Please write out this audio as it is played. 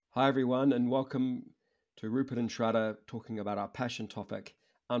Hi, everyone, and welcome to Rupert and Shraddha talking about our passion topic,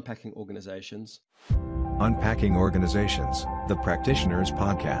 unpacking organizations. Unpacking Organizations, the Practitioners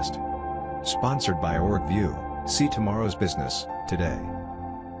Podcast. Sponsored by OrgView. See tomorrow's business today.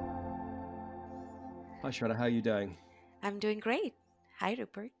 Hi, Shraddha, how are you doing? I'm doing great. Hi,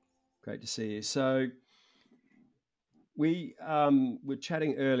 Rupert. Great to see you. So, we were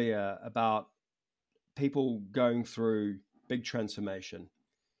chatting earlier about people going through big transformation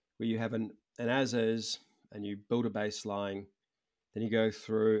where you have an as is and you build a baseline, then you go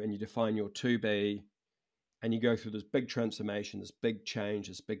through and you define your to be, and you go through this big transformation, this big change,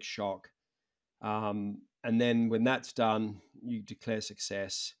 this big shock. And then when that's done, you declare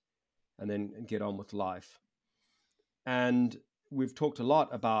success and then get on with life. And we've talked a lot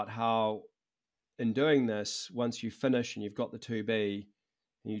about how, in doing this, once you finish and you've got the 2B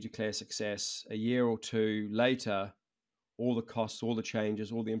and you declare success, a year or two later, all the costs, all the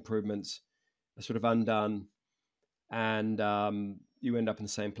changes, all the improvements are sort of undone. And you end up in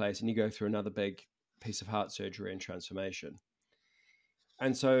the same place and you go through another big piece of heart surgery and transformation.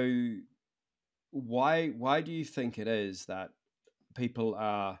 And so, why do you think it is that people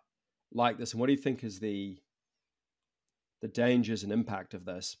are like this, and what do you think is the dangers and impact of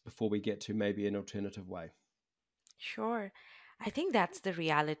this before we get to maybe an alternative way? Sure. I think that's the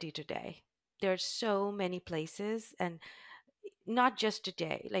reality today. There's so many places, and not just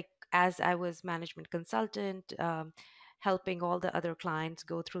today. Like, as I was management consultant, helping all the other clients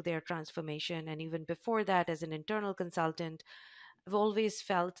go through their transformation, and even before that, as an internal consultant, I've always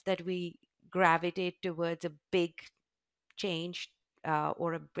felt that we gravitate towards a big change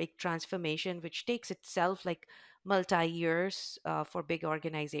or a big transformation, which takes itself like multi years for big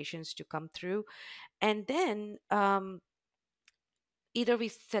organizations to come through. And then either we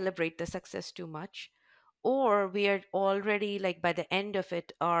celebrate the success too much, or we are already like by the end of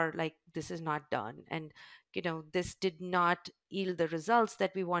it are like, this is not done. And, this did not yield the results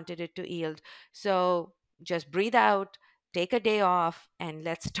that we wanted it to yield. So just breathe out, take a day off, and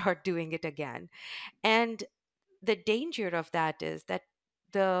let's start doing it again. And the danger of that is that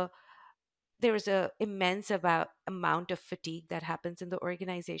the there is a immense amount of fatigue that happens in the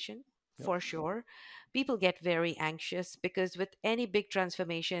organization, Yep. for sure. People get very anxious because with any big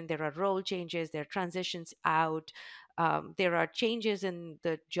transformation there are role changes, there are transitions out, there are changes in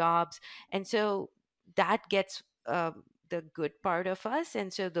the jobs. And so that gets the good part of us,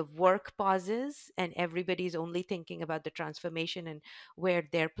 and so the work pauses and everybody's only thinking about the transformation and where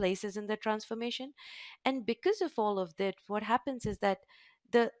their place is in the transformation. And because of all of that, what happens is that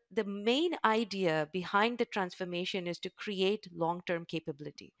the main idea behind the transformation is to create long-term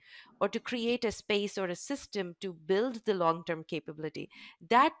capability, or to create a space or a system to build the long-term capability.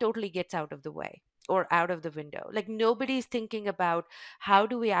 That totally gets out of the way or out of the window. Like, nobody's thinking about how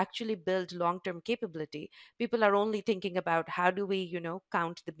do we actually build long-term capability. People are only thinking about how do we,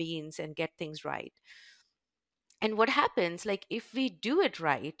 count the beans and get things right. And what happens, like, if we do it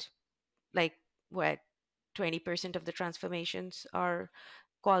right, like, what, 20% of the transformations are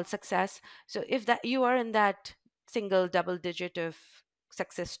called success. So if that you are in that single double digit of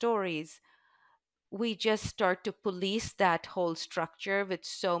success stories, we just start to police that whole structure with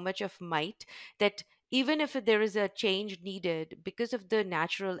so much of might that even if there is a change needed because of the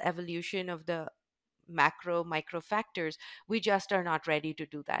natural evolution of the macro micro factors, we just are not ready to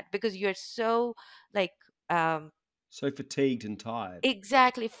do that because you're so like um, So fatigued and tired.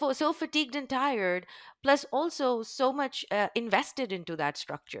 exactly, so fatigued and tired, plus also so much invested into that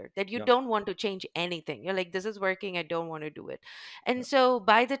structure that you Yep. don't want to change anything. You're like, this is working, I don't want to do it. And Yep. so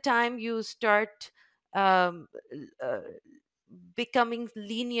by the time you start um, uh, becoming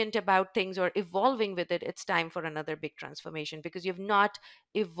lenient about things or evolving with it, it's time for another big transformation because you've not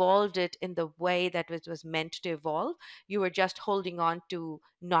evolved it in the way that it was meant to evolve. You were just holding on to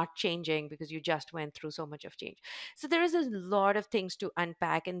not changing because you just went through so much of change. So there is a lot of things to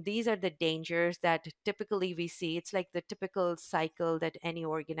unpack, and these are the dangers that typically we see. It's like the typical cycle that any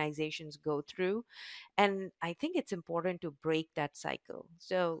organizations go through, and I think it's important to break that cycle.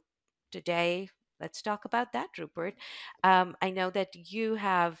 So today, let's talk about that, Rupert. I know that you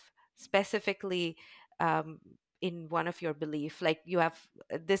have specifically um, in one of your belief, like you have,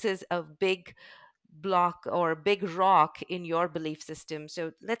 this is a big block or big rock in your belief system.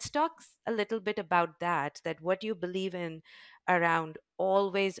 So let's talk a little bit about that what you believe in around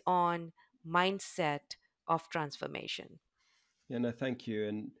always on mindset of transformation. Yeah, no, thank you.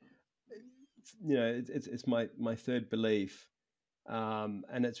 And it's my third belief,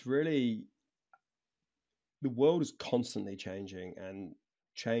 and it's really the world is constantly changing, and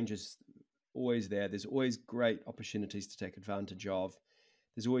change is always there. There's always great opportunities to take advantage of.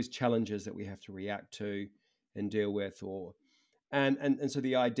 there's always challenges that we have to react to and deal with, or and so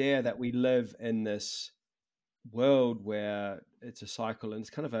the idea that we live in this world where it's a cycle and it's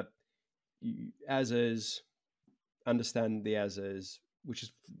kind of a as is, understand the as is, which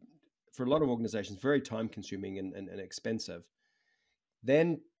is for a lot of organizations very time consuming and expensive,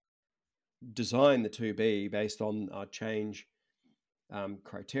 then design the to be based on our change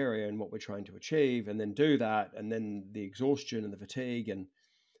criteria and what we're trying to achieve, and then do that, and then the exhaustion and the fatigue and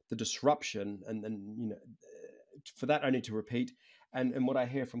the disruption, and then for that only to repeat. And what I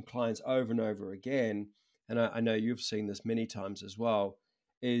hear from clients over and over again, and I know you've seen this many times as well,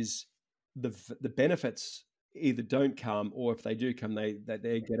 is the benefits either don't come, or if they do come, they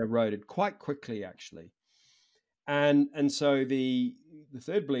get eroded quite quickly, actually. And so the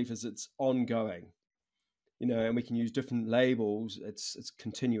third belief is it's ongoing, and we can use different labels. It's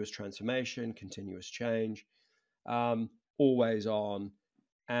continuous transformation, continuous change, always on,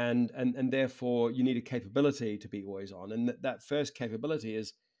 and therefore you need a capability to be always on. And that first capability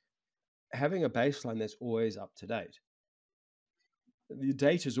is having a baseline that's always up to date. The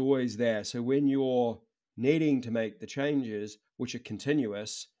data is always there, so when you're needing to make the changes, which are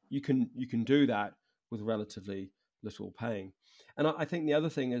continuous, you can do that with relatively little pain. And I think the other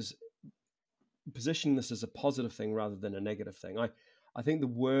thing is positioning this as a positive thing rather than a negative thing. I think the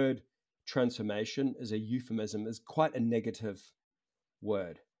word transformation is a euphemism, is quite a negative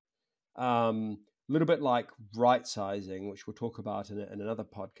word. A little bit like right sizing, which we'll talk about in another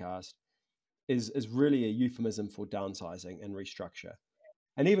podcast, is really a euphemism for downsizing and restructure.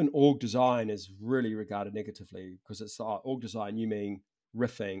 And even org design is really regarded negatively, because it's org design, you mean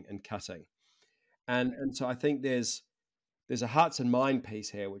riffing and cutting. And so I think there's a hearts and mind piece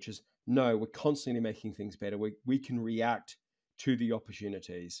here, which is no, we're constantly making things better. We can react to the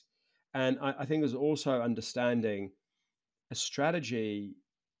opportunities. And I think there's also understanding a strategy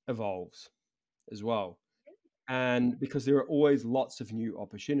evolves as well. And because there are always lots of new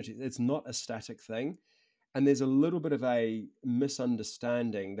opportunities, it's not a static thing. And there's a little bit of a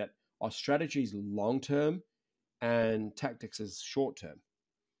misunderstanding that our strategy is long term and tactics is short term.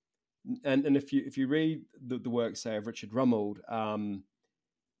 And if you read the work, say, of Richard Rummold,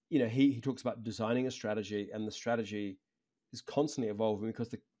 he talks about designing a strategy, and the strategy is constantly evolving, because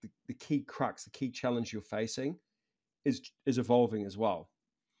the key crux, the key challenge you're facing is evolving as well.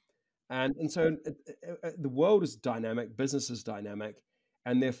 And so the world is dynamic, business is dynamic,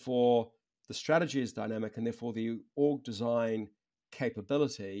 and therefore the strategy is dynamic, and therefore the org design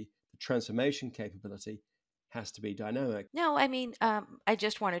capability, the transformation capability, has to be dynamic. No, I mean, I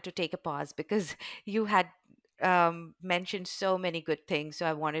just wanted to take a pause because you had mentioned so many good things. So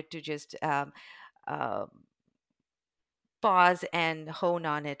I wanted to just uh, pause and hone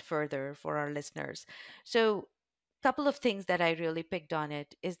on it further for our listeners. So, couple of things that I really picked on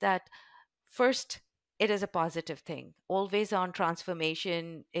it is that first, it is a positive thing. Always on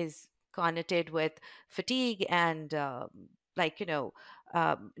transformation is connoted with fatigue and not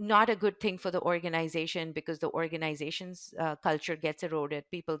a good thing for the organization, because the organization's culture gets eroded,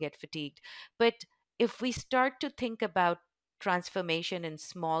 people get fatigued. But if we start to think about transformation in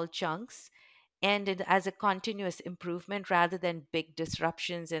small chunks and as a continuous improvement rather than big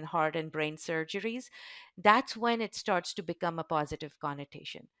disruptions in heart and brain surgeries, that's when it starts to become a positive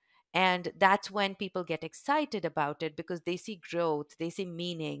connotation. And that's when people get excited about it, because they see growth, they see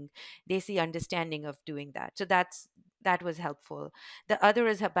meaning, they see understanding of doing that. So that was helpful. The other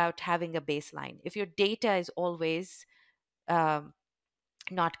is about having a baseline. If your data is always um,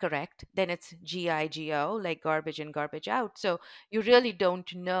 not correct, then it's GIGO, like garbage in, garbage out. So you really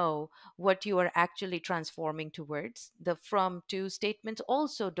don't know what you are actually transforming towards. The from to statements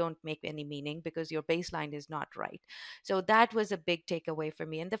also don't make any meaning because your baseline is not right. So that was a big takeaway for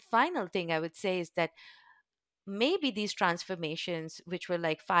me. And the final thing I would say is that maybe these transformations, which were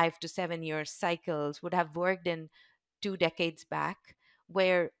like 5 to 7 year cycles, would have worked in 2 decades back,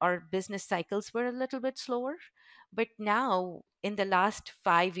 where our business cycles were a little bit slower. But now, in the last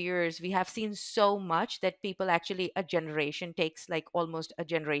 5 years, we have seen so much that people actually, a generation takes like almost a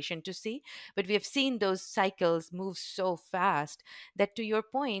generation to see. But we have seen those cycles move so fast that, to your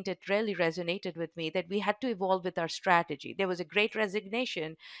point, it really resonated with me that we had to evolve with our strategy. There was a great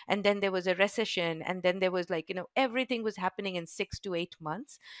resignation, and then there was a recession, and then there was everything was happening in 6 to 8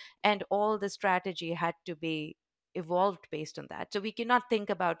 months, and all the strategy had to be evolved based on that. So we cannot think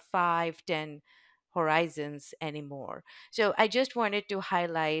about 5, 10 horizons anymore. So I just wanted to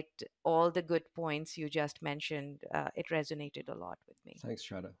highlight all the good points you just mentioned. It resonated a lot with me. Thanks,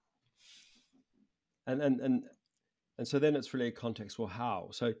 Shraddha. And so then it's really a context for how.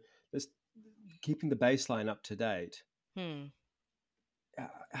 So this keeping the baseline up to date. Hmm.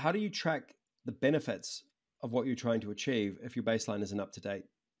 how do you track the benefits of what you're trying to achieve if your baseline isn't up to date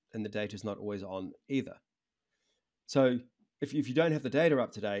and the data is not always on either? So if you don't have the data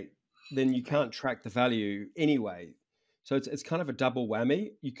up to date, then you Right. can't track the value anyway. So it's kind of a double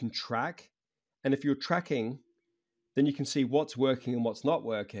whammy. You can track, and if you're tracking, then you can see what's working and what's not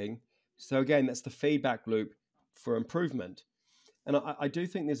working. So again, that's the feedback loop for improvement. And I do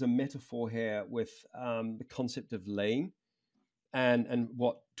think there's a metaphor here with the concept of lean and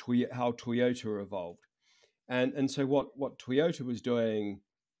how Toyota evolved. And so what Toyota was doing,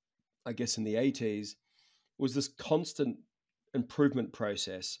 I guess, in the 80s was this constant improvement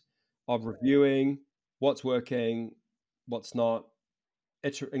process of reviewing what's working, what's not,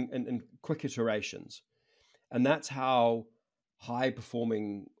 and quick iterations. And that's how high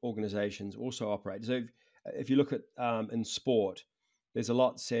performing organizations also operate. So if you look at in sport, there's a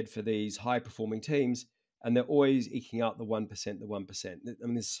lot said for these high performing teams, and they're always eking out the 1%, the 1%. I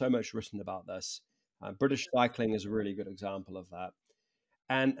mean, there's so much written about this. British cycling is a really good example of that.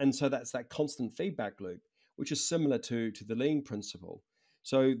 And so that's that constant feedback loop, which is similar to the lean principle.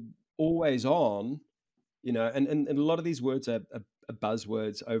 So always on, and a lot of these words are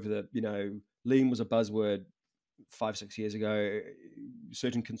buzzwords over lean was a buzzword 5, 6 years ago.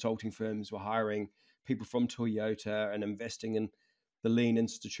 Certain consulting firms were hiring people from Toyota and investing in the Lean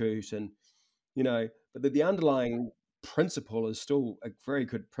Institute, and but the underlying principle is still a very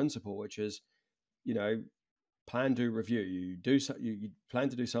good principle, which is you know plan, do, review. You plan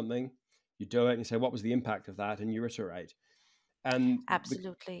to do something, you do it, and you say what was the impact of that, and you iterate. And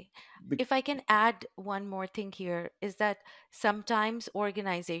Absolutely. the If I can add one more thing here, is that sometimes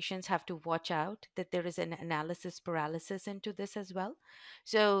organizations have to watch out that there is an analysis paralysis into this as well.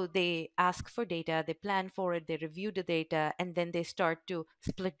 So they ask for data, they plan for it, they review the data, and then they start to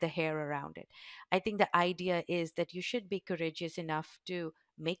split the hair around it. I think the idea is that you should be courageous enough to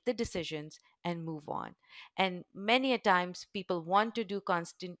make the decisions and move on. And many a times people want to do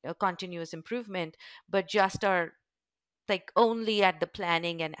continuous improvement, but just are like only at the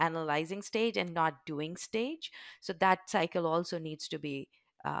planning and analyzing stage and not doing stage. So that cycle also needs to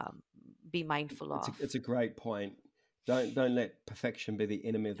um, be mindful it's a, of. it's a great point. Don't let perfection be the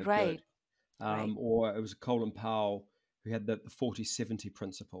enemy of the good. Right. Right. Or it was Colin Powell who had the 40/70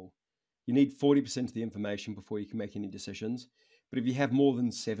 principle. You need 40% of the information before you can make any decisions. But if you have more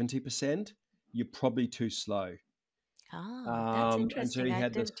than 70%, you're probably too slow. Ah, that's And so interesting. he I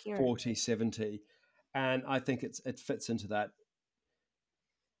had this didn't hear. 40/70. And I think it fits into that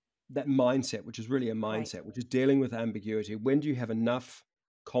mindset, which is really a Right. mindset, which is dealing with ambiguity. When do you have enough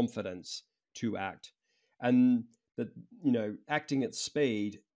confidence to act? And that, acting at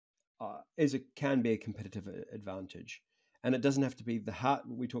speed can be a competitive advantage, and it doesn't have to be the hard.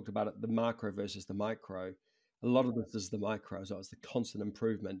 We talked about it, the macro versus the micro. A lot of this is the micro, so it's the constant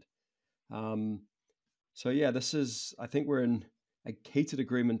improvement. Um, so yeah, this is. I think we're in a heated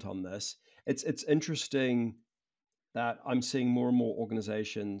agreement on this. It's interesting that I'm seeing more and more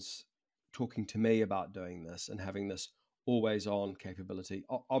organizations talking to me about doing this and having this always on capability.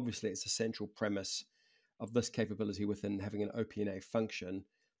 Obviously, it's a central premise of this capability within having an OP&A function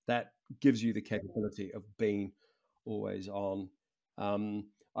that gives you the capability of being always on.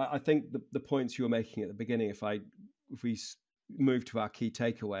 I think the points you were making at the beginning, if we move to our key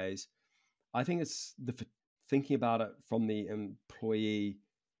takeaways, I think it's thinking about it from the employee,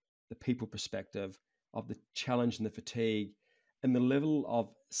 the people perspective of the challenge and the fatigue and the level of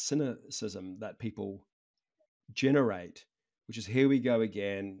cynicism that people generate, which is here we go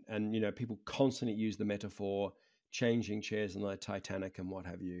again. And, people constantly use the metaphor changing chairs on the Titanic and what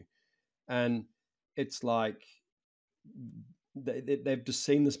have you. And it's like they've just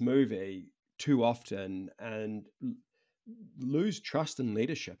seen this movie too often and lose trust in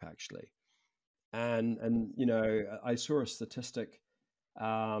leadership, actually. And I saw a statistic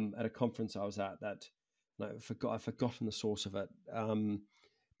at a conference I was at that I've forgotten the source of it.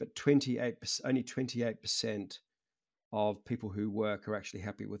 But 28%, only 28% of people who work are actually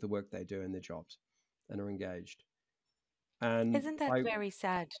happy with the work they do in their jobs and are engaged. And Isn't that very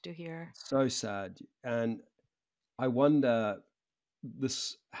sad to hear? it's so sad. And I wonder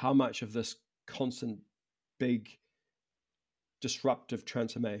how much of this constant big disruptive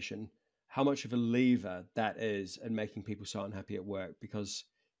transformation, how much of a lever that is in making people so unhappy at work because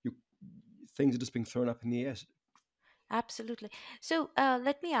you things are just being thrown up in the air. Absolutely. So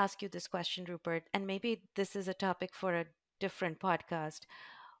let me ask you this question, Rupert, and maybe this is a topic for a different podcast.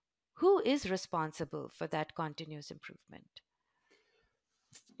 Who is responsible for that continuous improvement?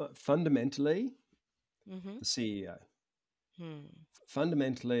 But fundamentally, Mm-hmm. the CEO. Hmm.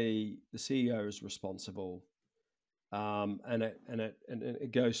 Fundamentally, the CEO is responsible and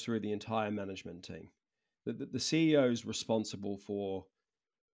it goes through the entire management team. The CEO is responsible for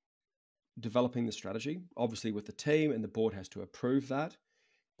developing the strategy, obviously with the team, and the board has to approve that.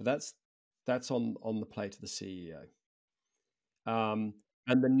 But that's on the plate of the CEO. And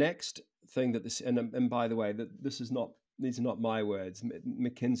the next thing that this and by the way, that this is not these are not my words.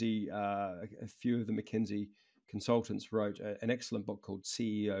 McKinsey, a few of the McKinsey consultants wrote an excellent book called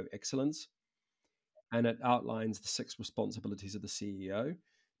CEO Excellence, and it outlines the 6 responsibilities of the CEO.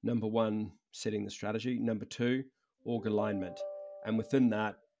 Number one, setting the strategy. Number two, org alignment, and within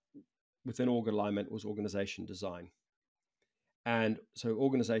org alignment was organization design. And so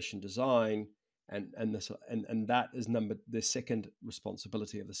organization design and that is the second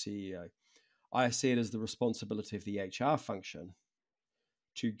responsibility of the CEO. I see it as the responsibility of the HR function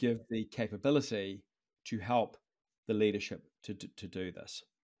to give the capability to help the leadership to do this.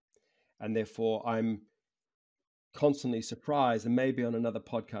 And therefore, I'm constantly surprised, and maybe on another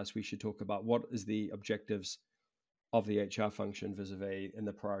podcast we should talk about what is the objectives of the HR function vis-a-vis and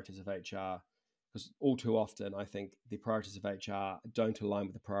the priorities of HR, because all too often I think the priorities of HR don't align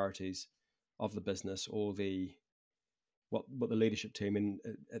with the priorities of the business or the what the leadership team and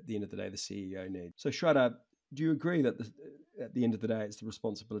at the end of the day the CEO needs. So Shraddha, do you agree that at the end of the day it's the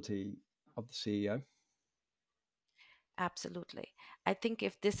responsibility of the CEO? Absolutely. I think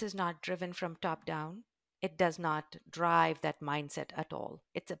if this is not driven from top down, it does not drive that mindset at all.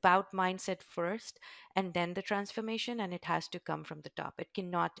 It's about mindset first and then the transformation, and it has to come from the top. It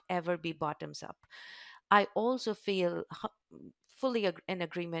cannot ever be bottoms up. I also feel fully in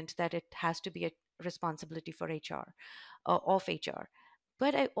agreement that it has to be a responsibility for HR, of HR.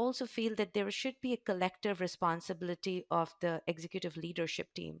 But I also feel that there should be a collective responsibility of the executive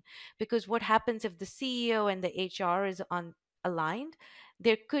leadership team. Because what happens if the CEO and the HR is on aligned,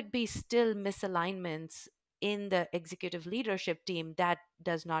 there could be still misalignments in the executive leadership team that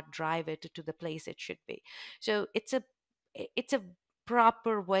does not drive it to the place it should be. So it's a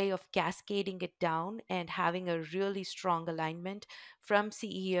proper way of cascading it down and having a really strong alignment from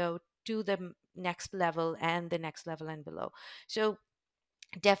CEO to the next level and the next level and below. So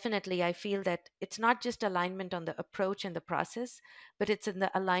definitely, I feel that it's not just alignment on the approach and the process, but it's in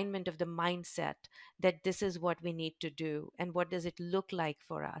the alignment of the mindset that this is what we need to do and what does it look like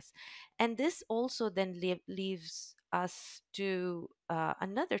for us. And this also then leaves us to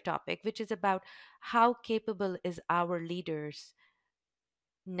another topic, which is about how capable is our leaders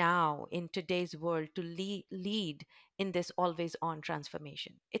now in today's world to lead in this always on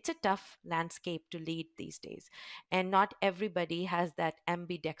transformation. It's a tough landscape to lead these days, and not everybody has that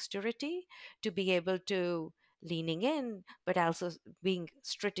ambidexterity to be able to leaning in but also being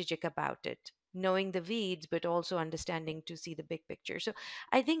strategic about it, knowing the weeds but also understanding to see the big picture. So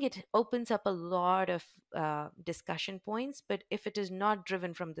I think it opens up a lot of discussion points, but if it is not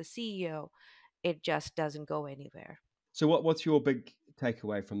driven from the CEO, it just doesn't go anywhere. So what's your big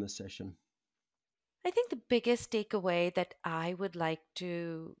takeaway from this session? I think the biggest takeaway that I would like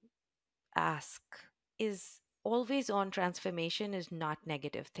to ask is always on transformation is not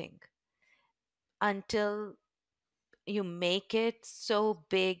negative thing until you make it so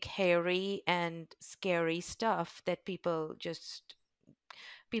big, hairy and scary stuff that people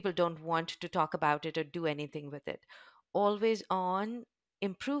don't want to talk about it or do anything with it. Always on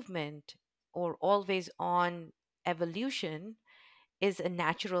improvement or always on evolution is a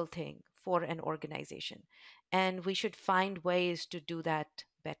natural thing for an organization. And we should find ways to do that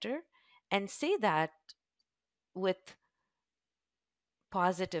better and say that with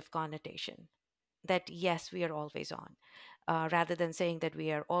positive connotation that yes, we are always on, rather than saying that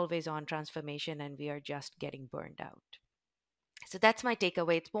we are always on transformation and we are just getting burned out. So that's my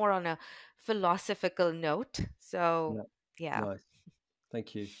takeaway. It's more on a philosophical note. So, Yeah, yeah. nice.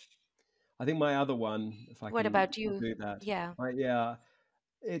 Thank you. I think my other one, if I What can about you? do that, Yeah, yeah,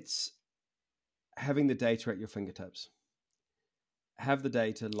 it's having the data at your fingertips. Have the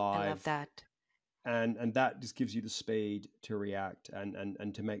data I love live, that. and that just gives you the speed to react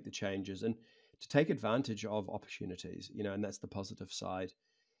and to make the changes and to take advantage of opportunities. And that's the positive side.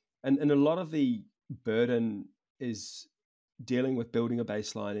 And a lot of the burden is dealing with building a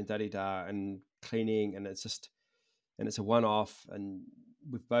baseline and da da and cleaning, and it's a one off, and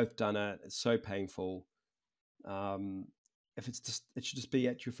we've both done it. It's so painful. Um, if it should just be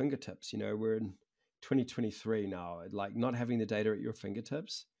at your fingertips. We're in 2023 now. Like, not having the data at your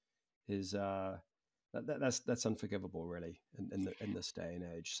fingertips is that's unforgivable, really, in this day and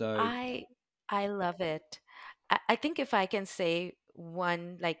age. So I I love it. I think if I can say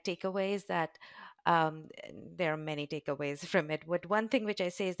one like takeaway is that There are many takeaways from it. But one thing which I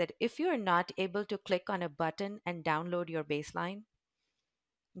say is that if you're not able to click on a button and download your baseline,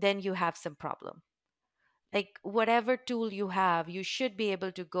 then you have some problem. Like whatever tool you have, you should be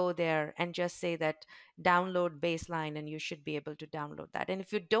able to go there and just say that download baseline, and you should be able to download that. And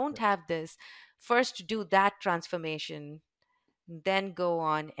if you don't Yeah. have this, first do that transformation, then go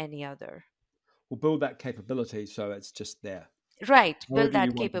on any other. We'll build that capability so it's just there. Right, build However you that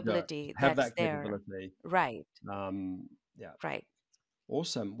want to do it, capability have that's that there. capability. Right, Yeah. right.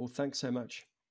 Awesome. Well, thanks so much.